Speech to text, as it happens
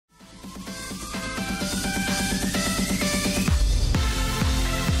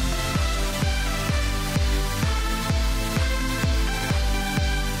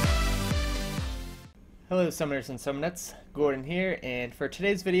Hello Summoners and Summonettes, Gordon here, and for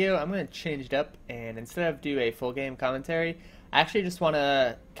today's video I'm going to change it up, and instead of do a full game commentary, I actually just want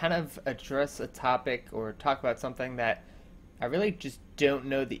to kind of address a topic or talk about something that I really just don't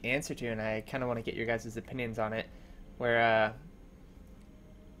know the answer to, and I kind of want to get your guys' opinions on it, where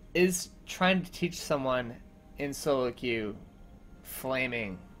is trying to teach someone in solo queue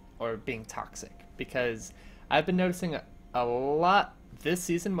flaming or being toxic, because I've been noticing a lot this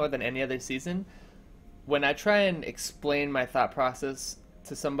season more than any other season. When I try and explain my thought process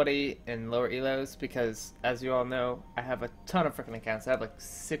to somebody in lower elos, because as you all know, I have a ton of freaking accounts. I have like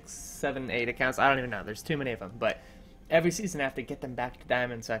 6, 7, 8 accounts. I don't even know. There's too many of them. But every season I have to get them back to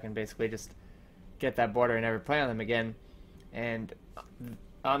diamond so I can basically just get that border and never play on them again. And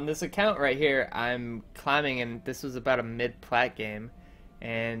on this account right here, I'm climbing, and this was about a mid-plat game.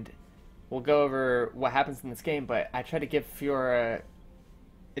 And we'll go over what happens in this game, but I try to give Fiora...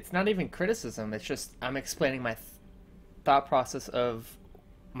 It's not even criticism, it's just I'm explaining my thought process of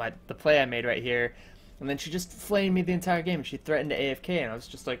the play I made right here, and then she just flamed me the entire game. She threatened to AFK, and I was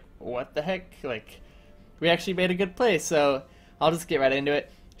just like, what the heck? Like, we actually made a good play, so I'll just get right into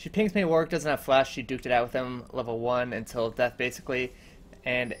it. She pings me, Warwick doesn't have flash, she duked it out with him, level 1 until death basically,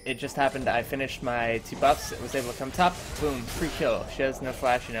 and it just happened I finished my 2 buffs, was able to come top, boom, free kill. She has no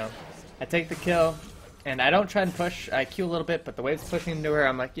flash, you know. I take the kill, and I don't try and push, I Q a little bit, but the wave's pushing into her.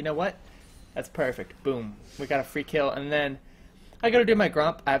 I'm like, you know what? That's perfect. Boom. We got a free kill, and then I gotta do my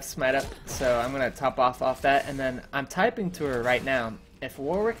grump. I have smite up, so I'm gonna top off that, and then I'm typing to her right now. If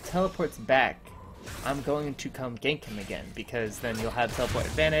Warwick teleports back, I'm going to come gank him again, because then you'll have teleport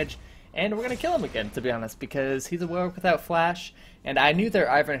advantage, and we're gonna kill him again, to be honest, because he's a Warwick without flash, and I knew their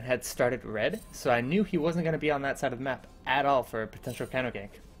Ivern had started red, so I knew he wasn't gonna be on that side of the map at all for a potential counter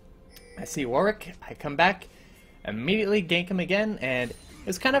gank. I see Warwick, I come back, immediately gank him again, and it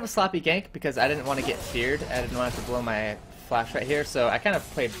was kind of a sloppy gank because I didn't want to get feared. I didn't want to blow my flash right here, so I kind of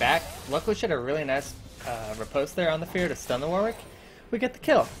played back. Luckily she had a really nice riposte there on the fear to stun the Warwick. We get the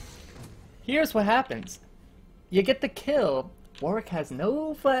kill. Here's what happens. You get the kill, Warwick has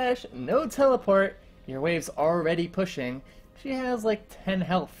no flash, no teleport, your wave's already pushing. She has like 10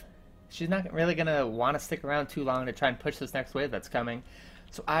 health. She's not really going to want to stick around too long to try and push this next wave that's coming.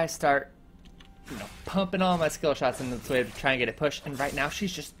 So I start, pumping all my skill shots into this wave to try and get it pushed. And right now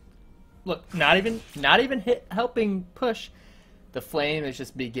she's just, look, not even helping push. The flame is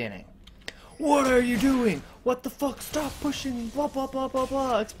just beginning. What are you doing? What the fuck? Stop pushing! Blah blah blah blah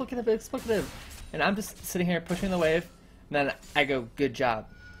blah. Explicative. And I'm just sitting here pushing the wave. And then I go, good job.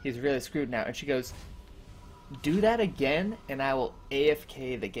 He's really screwed now. And she goes, do that again, and I will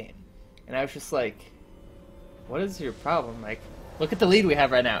AFK the game. And I was just like, what is your problem? Like, look at the lead we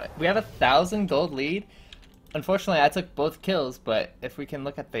have right now. We have 1,000 gold lead. Unfortunately, I took both kills, but if we can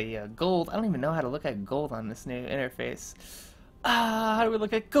look at the gold, I don't even know how to look at gold on this new interface. How do we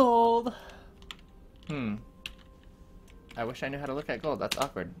look at gold? I wish I knew how to look at gold. That's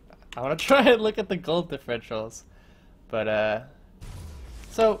awkward. I want to try and look at the gold differentials. But,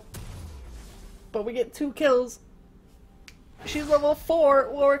 but we get 2 kills. She's level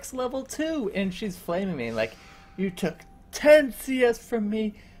 4, Warwick's level 2, and she's flaming me like, you took 10 CS from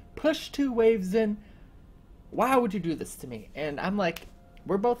me, push 2 waves in, why would you do this to me? And I'm like,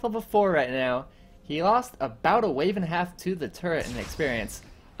 we're both level 4 right now. He lost about a wave and a half to the turret in experience.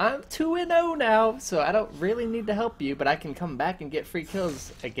 I'm 2-0 now, so I don't really need to help you, but I can come back and get free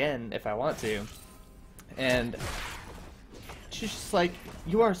kills again if I want to. And she's just like,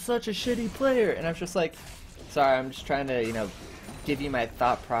 you are such a shitty player. And I'm just like, sorry, I'm just trying to, give you my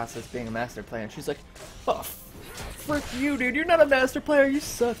thought process being a master player. And she's like, oh, frick you, dude, you're not a master player, you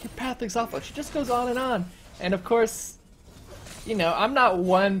suck, your path is awful. She just goes on and on. And of course, I'm not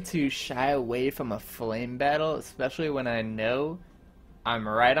one to shy away from a flame battle, especially when I know I'm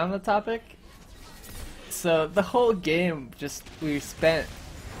right on the topic. So the whole game, we spent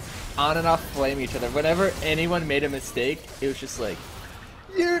on and off flaming each other. Whenever anyone made a mistake, it was just like,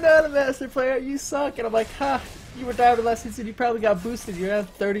 you're not a master player, you suck. And I'm like, ha, you were diamond last season, you probably got boosted, you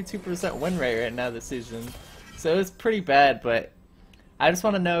have 32% win rate right now this season. So it was pretty bad, but I just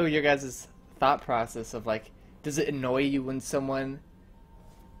want to know your guys' thought process of, like, does it annoy you when someone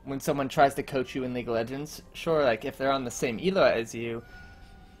tries to coach you in League of Legends? Sure, like, if they're on the same elo as you,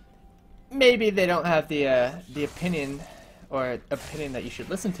 maybe they don't have the opinion that you should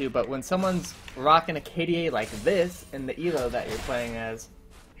listen to, but when someone's rocking a KDA like this in the elo that you're playing as,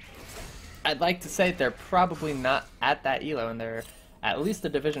 I'd like to say they're probably not at that elo, and they're at least a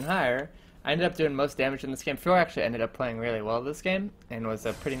division higher. I ended up doing most damage in this game. Fiora actually ended up playing really well this game, and was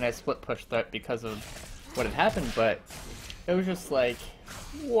a pretty nice split push threat because of what had happened, but it was just like,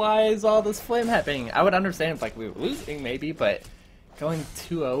 why is all this flame happening? I would understand if like we were losing maybe, but going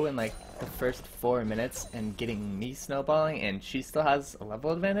 2-0 in like the first 4 minutes and getting me snowballing and she still has a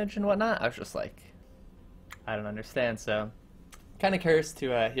level advantage and whatnot, I was just like, I don't understand. So kind of curious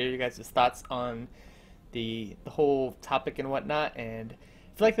to hear you guys' thoughts on the whole topic and whatnot. And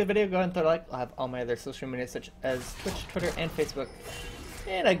if you like the video, go ahead and throw a like. I'll have all my other social media such as Twitch, Twitter, and Facebook.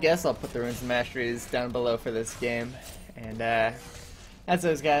 And I guess I'll put the runes and masteries down below for this game. And as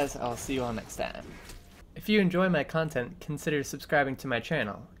always, guys, I'll see you all next time. If you enjoy my content, consider subscribing to my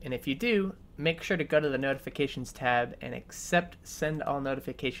channel. And if you do, make sure to go to the notifications tab and accept send all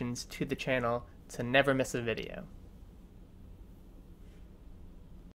notifications to the channel to never miss a video.